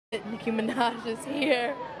Nicki Minaj is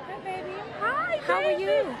here. Hi, baby. Hi, How are baby.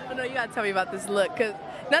 you? Oh, no, you gotta tell me about this look, cause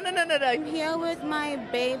no. I'm here with my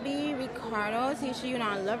baby Ricardo. See, you know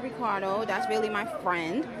I love Ricardo. That's really my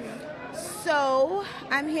friend. So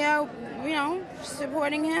I'm here, you know,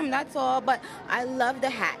 supporting him. That's all. But I love the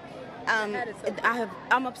hat. That is so cool.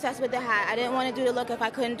 I'm obsessed with the hat. I didn't want to do the look if I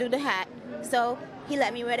couldn't do the hat. So he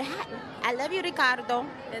let me wear the hat. I love you, Ricardo.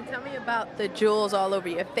 And tell me about the jewels all over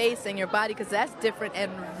your face and your body, cause that's different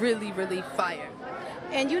and really, really fire.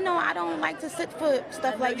 And you know I don't like to sit for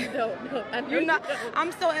stuff like you don't. No, I know you know, you don't.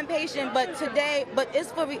 I'm so impatient, but today,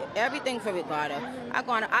 it's for everything for Ricardo. I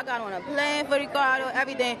got on a plane for Ricardo,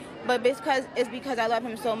 everything, but it's because I love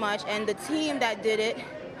him so much, and the team that did it,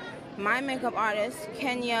 my makeup artist,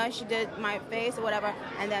 Kenya, she did my face or whatever,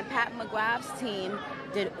 and then Pat McGrath's team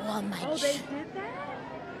did all my Oh, they did that?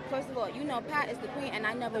 First of all, you know Pat is the queen, and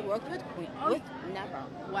I never worked with queen. Never.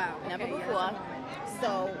 Wow. Never okay, before. Yeah.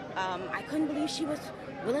 So I couldn't believe she was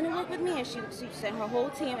willing to work with me, and she sent her whole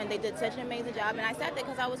team, and they did such an amazing job. And I sat there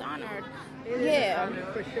because I was honored. Yeah,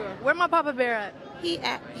 for sure. Where my Papa Bear at?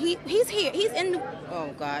 He's here. He's in.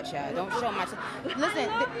 Oh God, child, don't show my. Listen.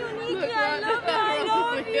 I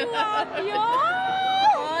love you.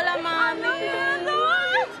 Hola, mommy.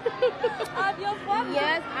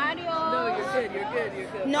 Yes, adios. No, you're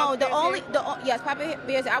good. No, yes, Papa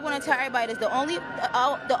Bears. I want to tell everybody this. The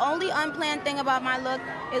only unplanned thing about my look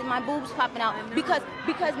is my boobs popping out because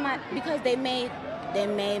they made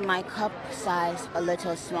my cup size a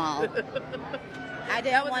little small. I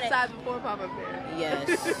didn't That was want the size before Papa Bear.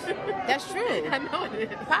 Yes, that's true. I know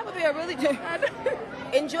it is. Papa Bear really do.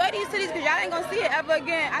 Enjoy these titties because y'all ain't gonna see it ever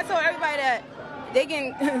again. I told everybody that they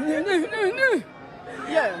can.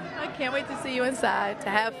 Yeah. I can't wait to see you inside, to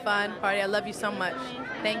have fun, party. I love you so much.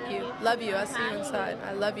 Thank you. Love you. I'll see you inside.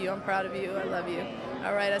 I love you. I'm proud of you. I love you.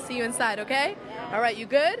 All right, I'll see you inside, okay? All right, you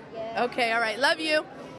good? Okay, all right. Love you.